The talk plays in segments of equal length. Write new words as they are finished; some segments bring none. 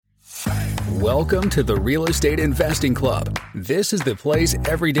Welcome to the Real Estate Investing Club. This is the place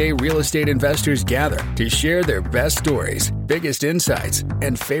everyday real estate investors gather to share their best stories, biggest insights,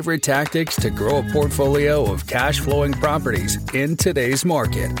 and favorite tactics to grow a portfolio of cash-flowing properties in today's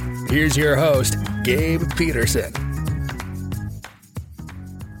market. Here's your host, Gabe Peterson.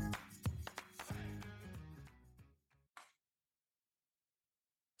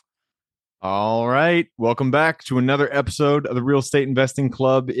 All right. Welcome back to another episode of the Real Estate Investing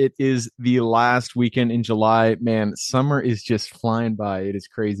Club. It is the last weekend in July. Man, summer is just flying by. It is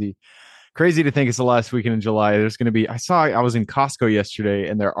crazy. Crazy to think it's the last weekend in July. There's going to be, I was in Costco yesterday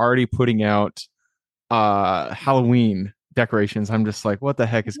and they're already putting out Halloween decorations. I'm just like, what the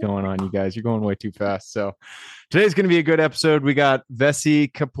heck is going on, you guys? You're going way too fast. So today's going to be a good episode. We got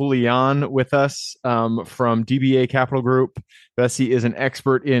Vessi Kapoulian with us from DBA Capital Group. Vessi is an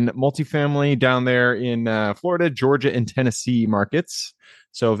expert in multifamily down there in Florida, Georgia, and Tennessee markets.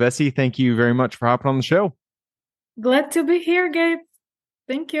 So Vessi, thank you very much for hopping on the show. Glad to be here, Gabe.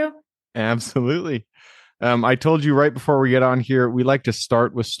 Thank you. Absolutely. I told you right before we get on here, we like to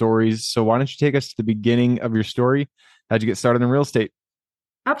start with stories. So why don't you take us to the beginning of your story? How'd you get started in real estate?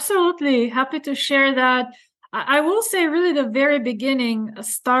 Absolutely. Happy to share that. I will say really the very beginning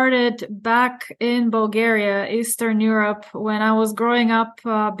started back in Bulgaria, Eastern Europe, when I was growing up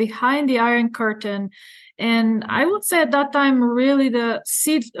behind the Iron Curtain. And I would say at that time, really the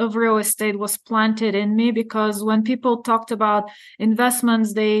seed of real estate was planted in me, because when people talked about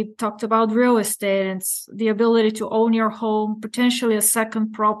investments, they talked about real estate. And it's the ability to own your home, potentially a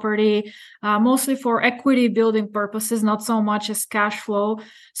second property, mostly for equity building purposes, not so much as cash flow.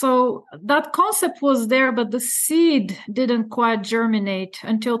 So that concept was there, but the seed didn't quite germinate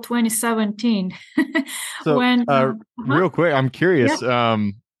until 2017. So real quick, I'm curious. Yeah.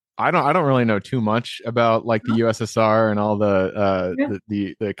 I don't really know too much about like the USSR and all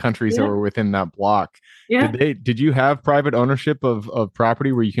the countries that were within that block. Yeah. Did you have private ownership of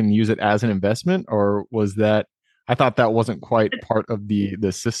property where you can use it as an investment, or was that, I thought that wasn't quite part of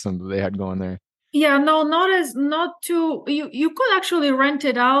the system that they had going there? Yeah, no, you could actually rent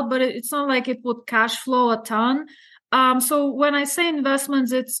it out, but it's not like it would cash flow a ton. So when I say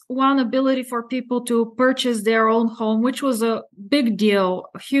investments, it's one ability for people to purchase their own home, which was a big deal,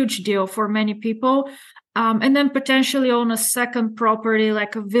 a huge deal for many people. And then potentially own a second property,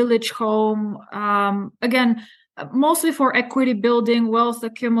 like a village home. Again, mostly for equity building, wealth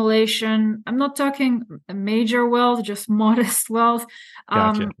accumulation. I'm not talking major wealth, just modest wealth.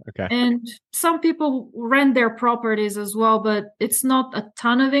 Gotcha. Okay. And some people rent their properties as well, but it's not a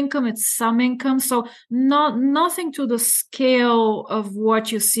ton of income. It's some income. So nothing to the scale of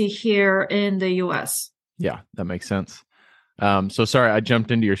what you see here in the US. Yeah, that makes sense. So sorry, I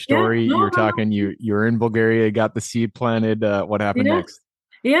jumped into your story. You were talking, you were in Bulgaria, got the seed planted. What happened next?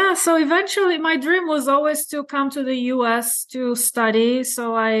 Yeah, so eventually my dream was always to come to the US to study.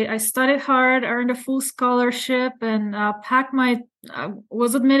 So I studied hard, earned a full scholarship, and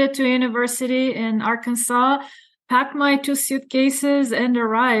was admitted to university in Arkansas, packed my 2 suitcases and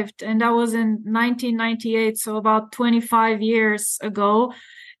arrived. And that was in 1998, so about 25 years ago.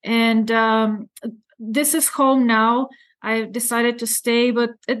 And this is home now. I decided to stay, but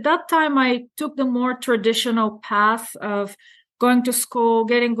at that time I took the more traditional path of going to school,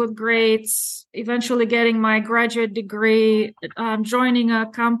 getting good grades, eventually getting my graduate degree, joining a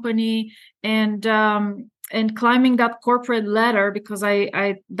company, and climbing that corporate ladder, because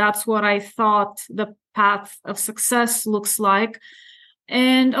I that's what I thought the path of success looks like.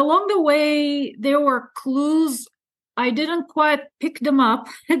 And along the way, there were clues. I didn't quite pick them up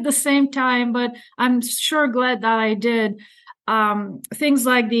at the same time, but I'm sure glad that I did. Things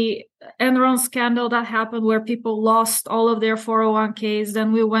like the Enron scandal that happened, where people lost all of their 401ks.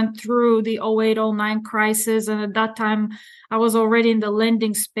 Then we went through the 08-09 crisis. And at that time, I was already in the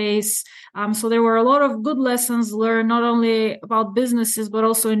lending space. So there were a lot of good lessons learned, not only about businesses, but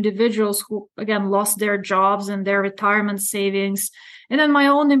also individuals who, again, lost their jobs and their retirement savings. And then my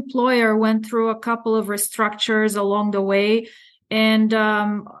own employer went through a couple of restructures along the way. And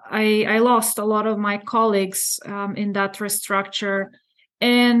I lost a lot of my colleagues in that restructure.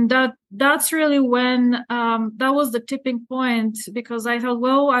 And that's really when that was the tipping point, because I thought,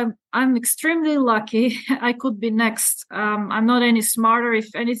 well, I'm extremely lucky. I could be next. I'm not any smarter.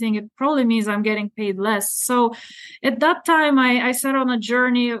 If anything, it probably means I'm getting paid less. So at that time, I set on a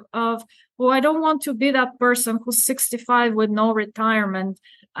journey of, well, I don't want to be that person who's 65 with no retirement.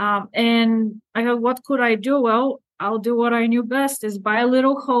 And I thought, what could I do? Well, I'll do what I knew best, is buy a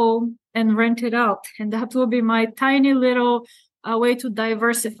little home and rent it out. And that will be my tiny little way to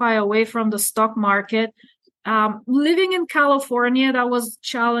diversify away from the stock market. Living in California, that was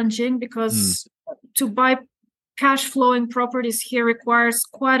challenging because to buy cash flowing properties here requires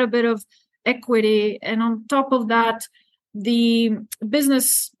quite a bit of equity. And on top of that, the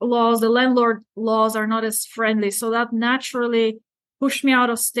business laws, the landlord laws are not as friendly. So that naturally pushed me out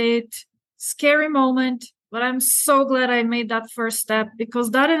of state. Scary moment, but I'm so glad I made that first step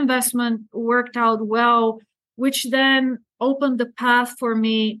because that investment worked out well, which then opened the path for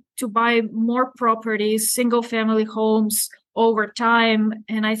me to buy more properties, single family homes over time.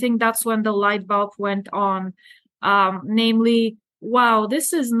 And I think that's when the light bulb went on, namely, wow,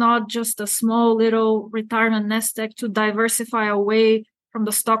 this is not just a small little retirement nest egg to diversify away from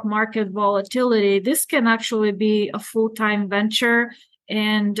the stock market volatility. This can actually be a full-time venture.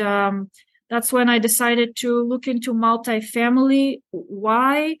 And that's when I decided to look into multifamily.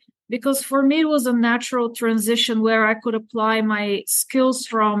 Why? Because for me, it was a natural transition where I could apply my skills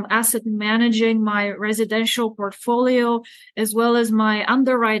from asset managing my residential portfolio, as well as my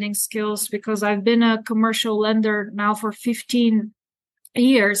underwriting skills, because I've been a commercial lender now for 15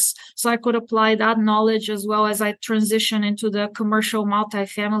 years. So I could apply that knowledge as well as I transition into the commercial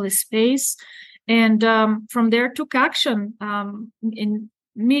multifamily space. And from there, took action in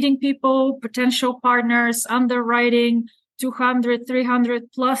meeting people, potential partners, underwriting 200,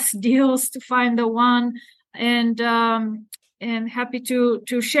 300 plus deals to find the one. And happy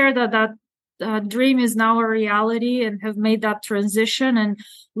to share that dream is now a reality and have made that transition and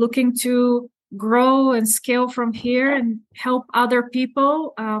looking to grow and scale from here and help other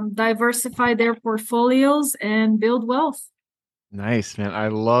people diversify their portfolios and build wealth. Nice, man. I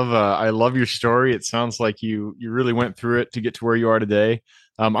love your story. It sounds like you really went through it to get to where you are today.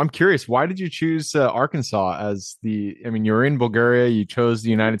 I'm curious, why did you choose Arkansas as you're in Bulgaria, you chose the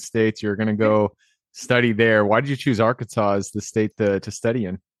United States, you're going to go study there. Why did you choose Arkansas as the state to study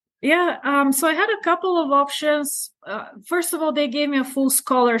in? Yeah, so I had a couple of options. First of all, they gave me a full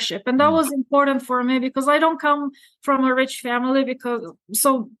scholarship, and that was important for me because I don't come from a rich family.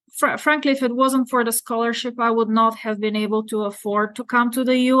 Frankly, if it wasn't for the scholarship, I would not have been able to afford to come to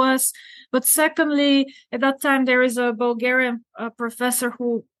the U.S. But secondly, at that time, there is a Bulgarian professor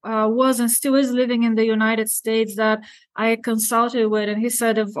who was and still is living in the United States that I consulted with, and he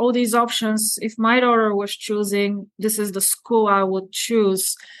said, of all these options, if my daughter was choosing, this is the school I would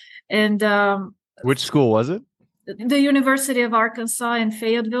choose. And which school was it? The University of Arkansas in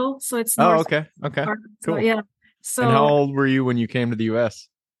Fayetteville. So it's okay, Arkansas. Cool. Yeah. So, and how old were you when you came to the U.S.?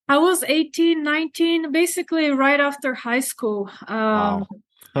 I was 18, 19, basically right after high school. Wow.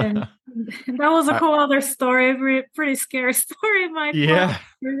 And that was a whole other story, pretty scary story in my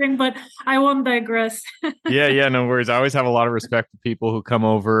part, but I won't digress. yeah, no worries. I always have a lot of respect for people who come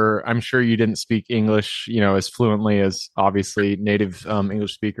over. I'm sure you didn't speak English, as fluently as obviously native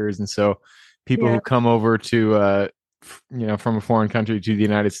English speakers. And so people who come over to, from a foreign country to the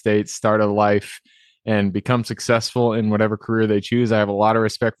United States, start a life and become successful in whatever career they choose. I have a lot of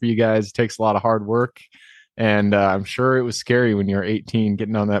respect for you guys. It takes a lot of hard work. And I'm sure it was scary when you were 18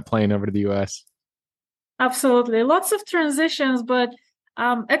 getting on that plane over to the U.S. Absolutely. Lots of transitions, but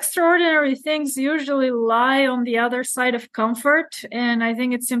extraordinary things usually lie on the other side of comfort. And I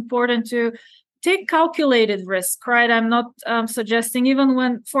think it's important to take calculated risk, right? I'm not suggesting even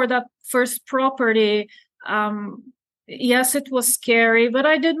when for that first property, yes, it was scary, but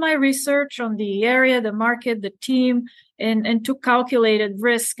I did my research on the area, the market, the team, and took calculated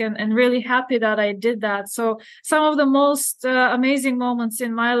risk and really happy that I did that. So some of the most amazing moments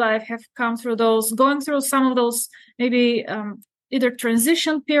in my life have come through going through some of those maybe either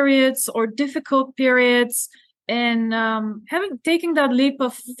transition periods or difficult periods and taking that leap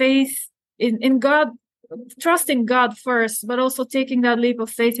of faith in God, trusting God first, but also taking that leap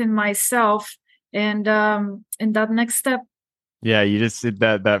of faith in myself and that next step. Yeah, you just did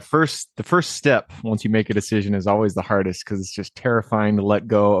that. The first step once you make a decision is always the hardest because it's just terrifying to let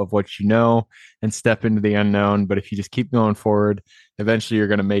go of what you know and step into the unknown. But if you just keep going forward, eventually you're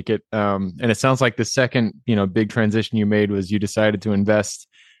going to make it. And it sounds like the second, big transition you made was you decided to invest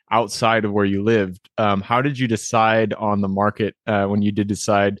outside of where you lived. How did you decide on the market when you did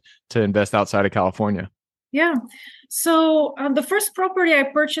decide to invest outside of California? Yeah. So the first property I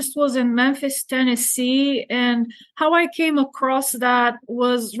purchased was in Memphis, Tennessee. And how I came across that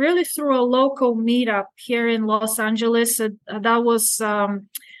was really through a local meetup here in Los Angeles. That was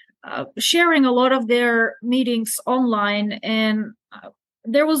sharing a lot of their meetings online. And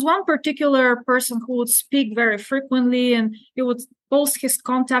there was one particular person who would speak very frequently and he would post his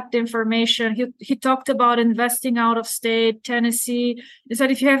contact information. He talked about investing out of state, Tennessee. He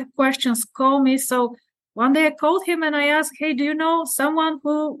said, if you have questions, call me. So one day I called him and I asked, hey, do you know someone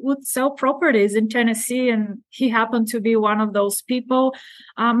who would sell properties in Tennessee? And he happened to be one of those people.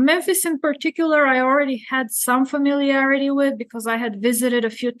 Memphis in particular, I already had some familiarity with because I had visited a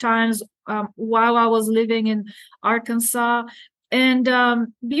few times while I was living in Arkansas. And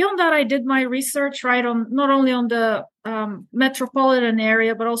beyond that, I did my research right on not only on the metropolitan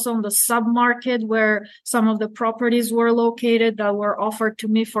area, but also on the submarket where some of the properties were located that were offered to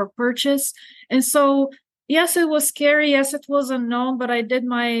me for purchase. And so, yes, it was scary. Yes, it was unknown, but I did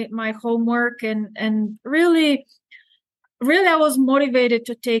my homework and really I was motivated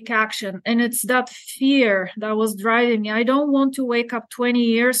to take action. And it's that fear that was driving me. I don't want to wake up 20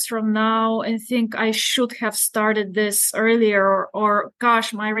 years from now and think I should have started this earlier or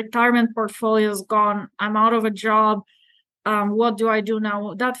gosh, my retirement portfolio is gone. I'm out of a job. What do I do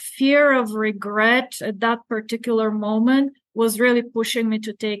now? That fear of regret at that particular moment was really pushing me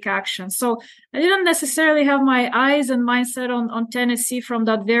to take action. So I didn't necessarily have my eyes and mindset on Tennessee from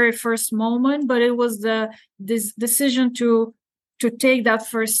that very first moment, but it was this decision to take that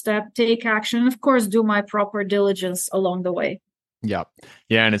first step, take action, and of course, do my proper diligence along the way. Yeah.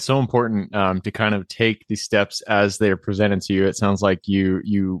 Yeah. And it's so important to kind of take these steps as they're presented to you. It sounds like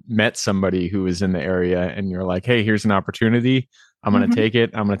you met somebody who was in the area and you're like, hey, here's an opportunity. I'm going to take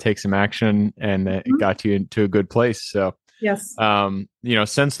it. I'm going to take some action. And it got you into a good place. So, yes.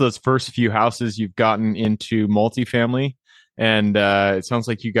 Since those first few houses, you've gotten into multifamily. And it sounds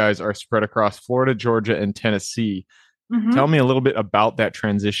like you guys are spread across Florida, Georgia, and Tennessee. Tell me a little bit about that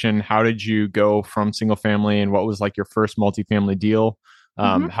transition. How did you go from single family and what was like your first multifamily deal?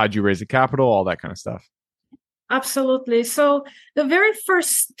 How'd you raise the capital? All that kind of stuff. Absolutely. So the very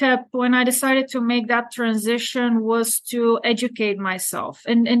first step when I decided to make that transition was to educate myself.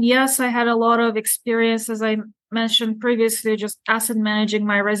 And yes, I had a lot of experience, as I mentioned previously, just asset managing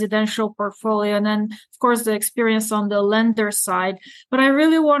my residential portfolio. And then, of course, the experience on the lender side. But I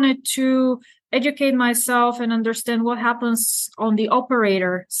really wanted to educate myself and understand what happens on the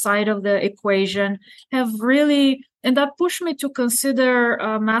operator side of the equation, and that pushed me to consider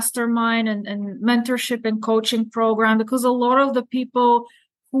a mastermind and mentorship and coaching program, because a lot of the people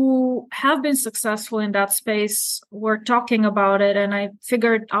who have been successful in that space were talking about it. And I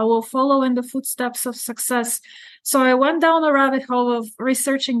figured I will follow in the footsteps of success. So I went down a rabbit hole of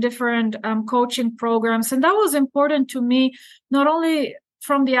researching different coaching programs. And that was important to me, not only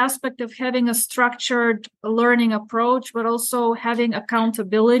from the aspect of having a structured learning approach, but also having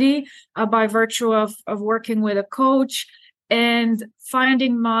accountability by virtue of working with a coach and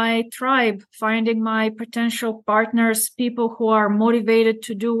finding my tribe, finding my potential partners, people who are motivated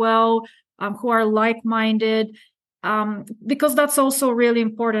to do well, who are like-minded, because that's also really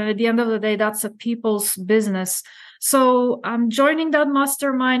important. At the end of the day, that's a people's business. So I'm joining that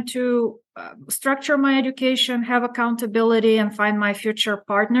mastermind to structure my education, have accountability, and find my future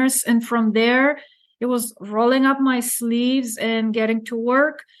partners. And from there, it was rolling up my sleeves and getting to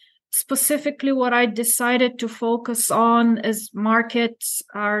work. Specifically, what I decided to focus on as markets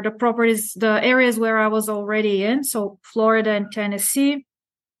are the properties, the areas where I was already in. So Florida and Tennessee.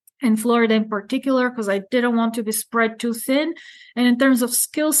 In Florida in particular, because I didn't want to be spread too thin. And in terms of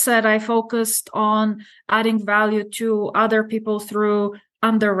skill set, I focused on adding value to other people through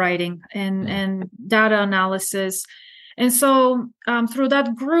underwriting and data analysis. And so through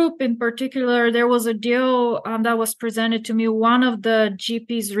that group in particular, there was a deal that was presented to me. One of the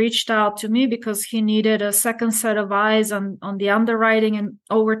GPs reached out to me because he needed a second set of eyes on the underwriting. And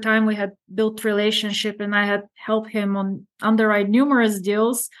over time, we had built relationship and I had helped him underwrite numerous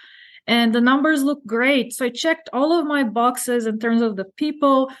deals. And the numbers look great. So I checked all of my boxes in terms of the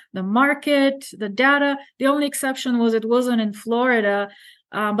people, the market, the data. The only exception was it wasn't in Florida,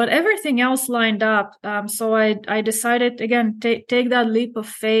 but everything else lined up. So I decided, again, take that leap of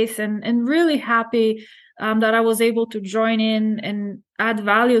faith and really happy that I was able to join in and add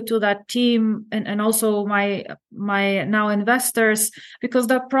value to that team and also my now investors, because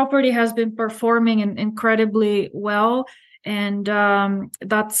that property has been performing incredibly well. And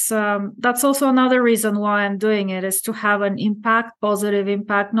that's also another reason why I'm doing it, is to have an impact, positive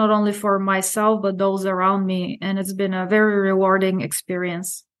impact, not only for myself, but those around me. And it's been a very rewarding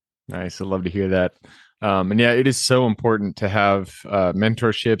experience. Nice. I love to hear that. And yeah, it is so important to have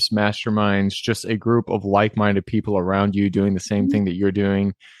mentorships, masterminds, just a group of like-minded people around you doing the same thing that you're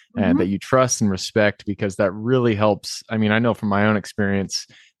doing and that you trust and respect, because that really helps. I mean, I know from my own experience,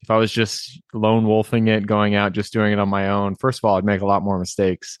 if I was just lone wolfing it, going out, just doing it on my own, first of all, I'd make a lot more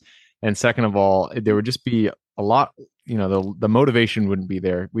mistakes. And second of all, there would just be a lot, the motivation wouldn't be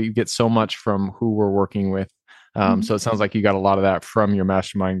there. We get so much from who we're working with. So it sounds like you got a lot of that from your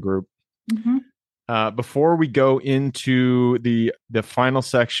mastermind group. Before we go into the final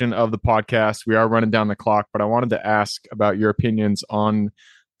section of the podcast, we are running down the clock, but I wanted to ask about your opinions on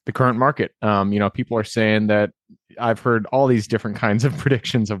the current market. People are saying that I've heard all these different kinds of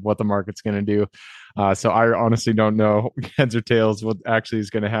predictions of what the market's going to do. So I honestly don't know heads or tails what actually is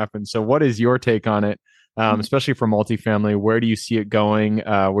going to happen. So what is your take on it, especially for multifamily? Where do you see it going?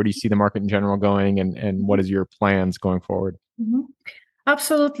 Where do you see the market in general going? And what is your plans going forward? Mm-hmm.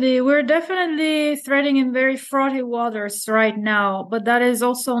 Absolutely. We're definitely threading in very frothy waters right now, but that is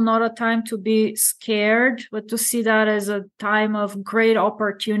also not a time to be scared, but to see that as a time of great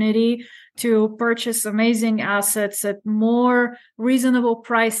opportunity to purchase amazing assets at more reasonable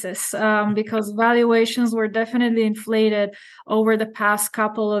prices, because valuations were definitely inflated over the past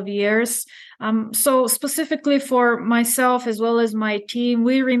couple of years. So specifically for myself as well as my team,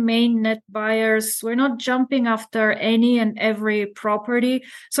 we remain net buyers. We're not jumping after any and every property.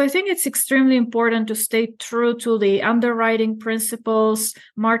 So I think it's extremely important to stay true to the underwriting principles,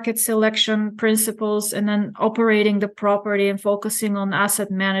 market selection principles, and then operating the property and focusing on asset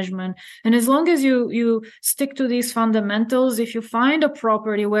management. And as long as you stick to these fundamentals, if you find a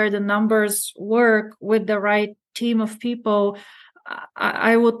property where the numbers work with the right team of people,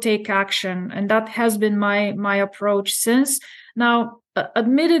 I would take action. And that has been my approach since. Now,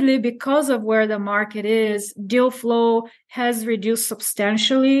 admittedly, because of where the market is, deal flow has reduced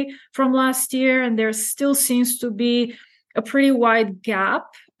substantially from last year. And there still seems to be a pretty wide gap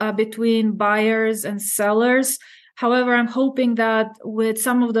between buyers and sellers. However, I'm hoping that with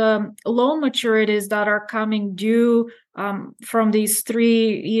some of the loan maturities that are coming due from these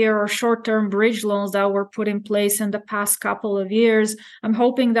 3-year or short-term bridge loans that were put in place in the past couple of years, I'm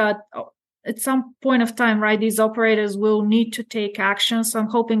hoping that at some point of time, right, these operators will need to take action. So I'm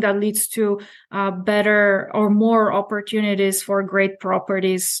hoping that leads to better or more opportunities for great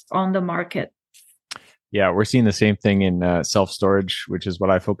properties on the market. Yeah, we're seeing the same thing in self-storage, which is what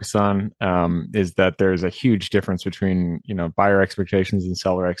I focus on, is that there's a huge difference between, buyer expectations and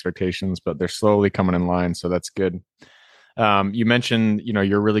seller expectations, but they're slowly coming in line. So that's good. You mentioned,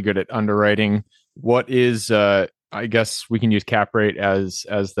 you're really good at underwriting. What is, I guess we can use cap rate as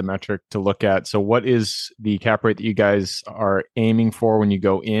the metric to look at. So what is the cap rate that you guys are aiming for when you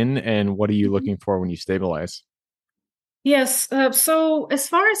go in, and what are you looking for when you stabilize? Yes. So as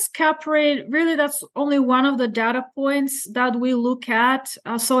far as cap rate, really, that's only one of the data points that we look at.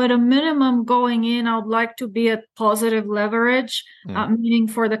 So at a minimum going in, I would like to be at positive leverage, meaning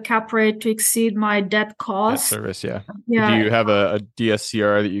for the cap rate to exceed my debt cost. Debt service, yeah. Do you have a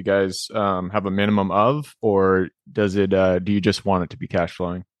DSCR that you guys have a minimum of, or does it? Do you just want it to be cash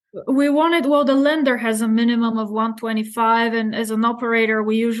flowing? We wanted, the lender has a minimum of 125. And as an operator,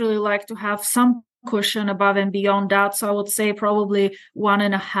 we usually like to have some cushion above and beyond that. So I would say probably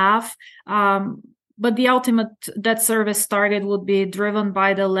 1.5. But the ultimate debt service target would be driven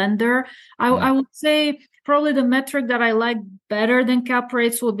by the lender. I would say probably the metric that I like better than cap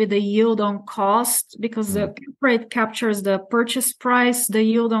rates would be the yield on cost, because the cap rate captures the purchase price. The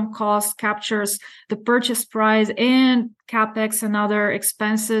yield on cost captures the purchase price and capex and other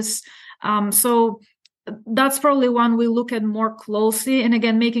expenses. So that's probably one we look at more closely. And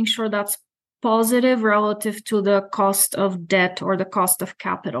again, making sure that's positive relative to the cost of debt or the cost of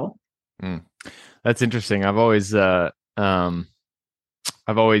capital. That's interesting. I've always when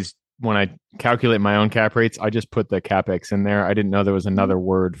I calculate my own cap rates, I just put the capex in there. I didn't know there was another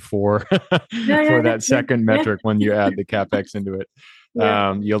word for for that second metric when you add the capex into it.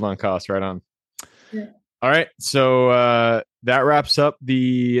 Yield on cost, right on. Yeah. All right, so that wraps up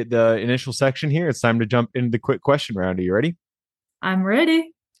the initial section here. It's time to jump into the quick question round. Are you ready? I'm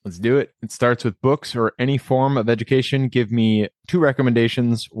ready. Let's do it. It starts with books or any form of education. Give me 2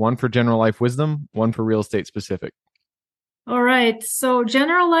 recommendations, one for general life wisdom, one for real estate specific. All right. So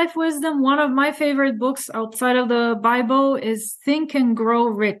general life wisdom, one of my favorite books outside of the Bible is Think and Grow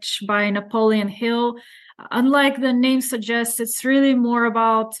Rich by Napoleon Hill. Unlike the name suggests, it's really more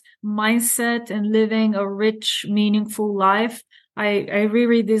about mindset and living a rich, meaningful life. I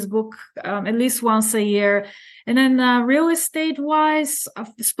reread this book at least once a year. And then real estate wise,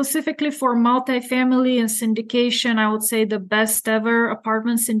 specifically for multifamily and syndication, I would say the best ever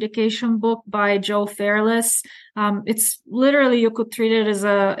apartment syndication book by Joe Fairless. It's literally, you could treat it as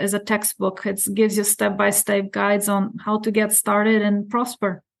a textbook. It gives you step-by-step guides on how to get started and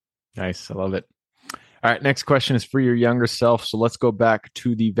prosper. Nice. I love it. All right, next question is for your younger self. So let's go back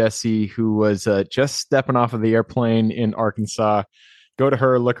to the Vessi who was just stepping off of the airplane in Arkansas. Go to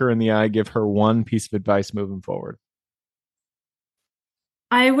her, look her in the eye, give her one piece of advice moving forward.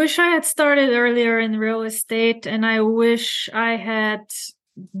 I wish I had started earlier in real estate, and I wish I had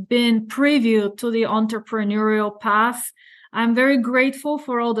been preview to the entrepreneurial path. I'm very grateful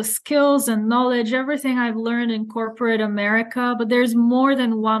for all the skills and knowledge, everything I've learned in corporate America, but there's more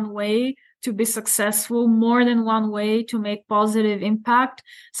than one way to be successful, more than one way to make positive impact.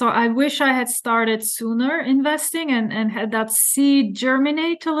 So I wish I had started sooner investing and had that seed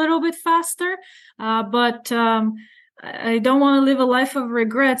germinate a little bit faster. But I don't want to live a life of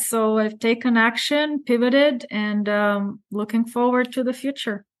regret. So I've taken action, pivoted, and looking forward to the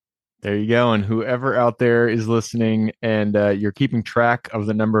future. There you go. And whoever out there is listening and you're keeping track of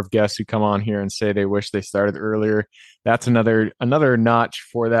the number of guests who come on here and say they wish they started earlier, that's another notch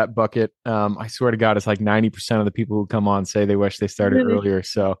for that bucket. I swear to God, it's like 90% of the people who come on say they wish they started earlier.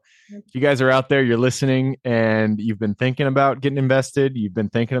 So if you guys are out there, you're listening and you've been thinking about getting invested, you've been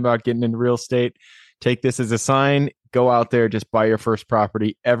thinking about getting into real estate, take this as a sign. Go out there, just buy your first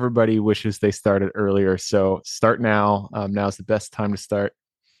property. Everybody wishes they started earlier. So start now. Now's the best time to start.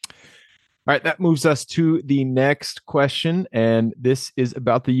 All right, that moves us to the next question, and this is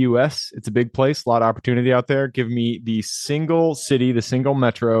about the U.S. It's a big place, a lot of opportunity out there. Give me the single city, the single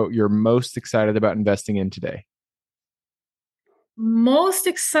metro you're most excited about investing in today. Most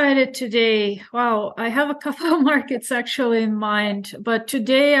excited today. Wow, I have a couple of markets actually in mind, but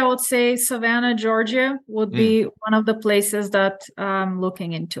today I would say Savannah, Georgia would be one of the places that I'm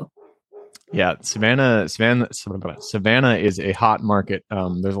looking into. Yeah, Savannah is a hot market.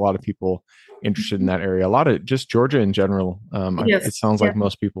 There's a lot of people interested in that area. A lot of just Georgia in general. Yes. It sounds like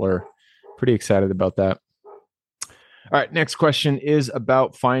most people are pretty excited about that. All right, next question is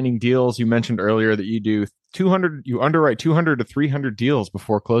about finding deals. You mentioned earlier that you underwrite 200 to 300 deals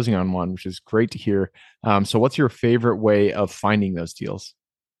before closing on one, which is great to hear. So what's your favorite way of finding those deals?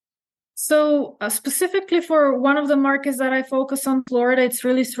 So specifically for one of the markets that I focus on, Florida, it's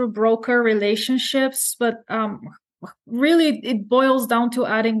really through broker relationships, but really it boils down to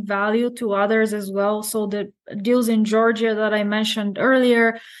adding value to others as well. So the deals in Georgia that I mentioned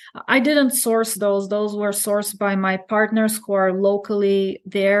earlier, I didn't source those. Those were sourced by my partners who are locally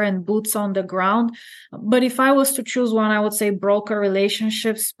there and boots on the ground. But if I was to choose one, I would say broker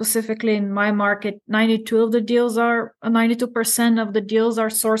relationships. Specifically in my market, 92% of the deals are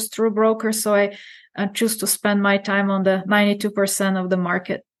sourced through brokers. So I choose to spend my time on the 92% of the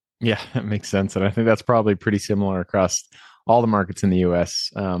market. Yeah, that makes sense. And I think that's probably pretty similar across all the markets in the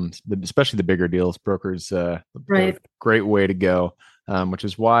U.S., especially the bigger deals. Brokers, right. Great way to go, which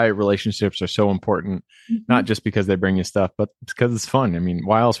is why relationships are so important, not just because they bring you stuff, but because it's fun. I mean,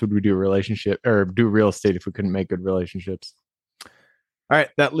 why else would we do a relationship or do real estate if we couldn't make good relationships? All right,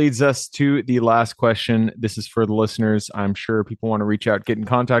 that leads us to the last question. This is for the listeners. I'm sure people want to reach out, get in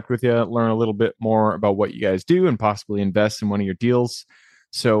contact with you, learn a little bit more about what you guys do, and possibly invest in one of your deals.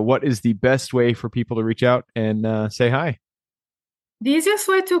 So what is the best way for people to reach out and say hi? The easiest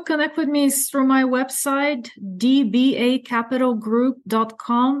way to connect with me is through my website,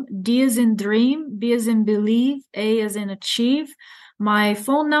 dbacapitalgroup.com. D as in dream, B as in believe, A as in achieve. My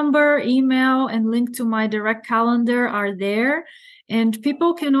phone number, email, and link to my direct calendar are there. And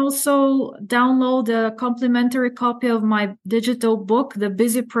people can also download a complimentary copy of my digital book, The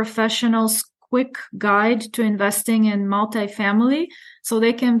Busy Professional's Quick Guide to Investing in Multifamily, so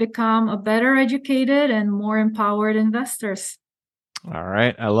they can become a better educated and more empowered investors. All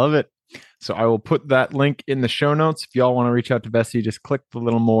right. I love it. So I will put that link in the show notes. If y'all want to reach out to Vessi, just click the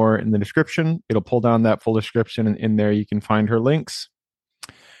little more in the description. It'll pull down that full description, and in there you can find her links.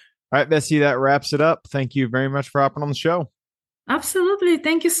 All right, Vessi, that wraps it up. Thank you very much for hopping on the show. Absolutely.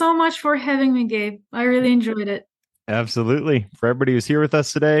 Thank you so much for having me, Gabe. I really enjoyed it. Absolutely. For everybody who's here with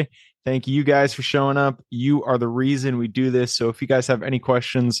us today, thank you guys for showing up. You are the reason we do this. So if you guys have any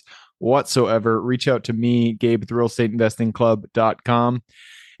questions whatsoever, reach out to me, Gabe at therealestateinvestingclub.com.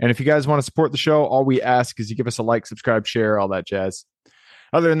 And if you guys want to support the show, all we ask is you give us a like, subscribe, share, all that jazz.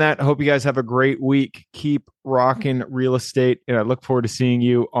 Other than that, I hope you guys have a great week. Keep rocking real estate, and I look forward to seeing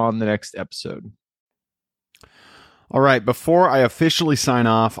you on the next episode. All right, before I officially sign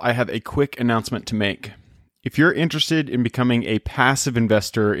off, I have a quick announcement to make. If you're interested in becoming a passive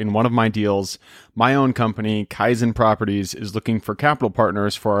investor in one of my deals, my own company, Kaizen Properties, is looking for capital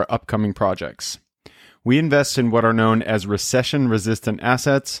partners for our upcoming projects. We invest in what are known as recession-resistant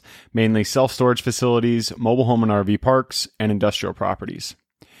assets, mainly self-storage facilities, mobile home and RV parks, and industrial properties.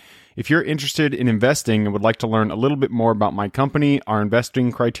 If you're interested in investing and would like to learn a little bit more about my company, our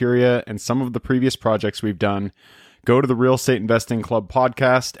investing criteria, and some of the previous projects we've done, go to the Real Estate Investing Club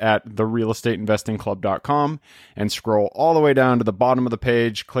podcast at therealestateinvestingclub.com and scroll all the way down to the bottom of the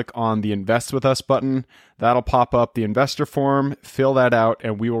page. Click on the Invest With Us button. That'll pop up the investor form. Fill that out,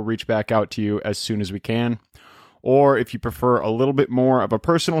 and we will reach back out to you as soon as we can. Or if you prefer a little bit more of a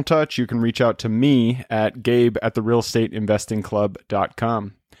personal touch, you can reach out to me at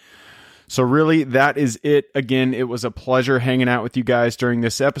gabe@therealestateinvestingclub.com. So really, that is it. Again, it was a pleasure hanging out with you guys during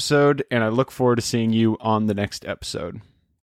this episode, and I look forward to seeing you on the next episode.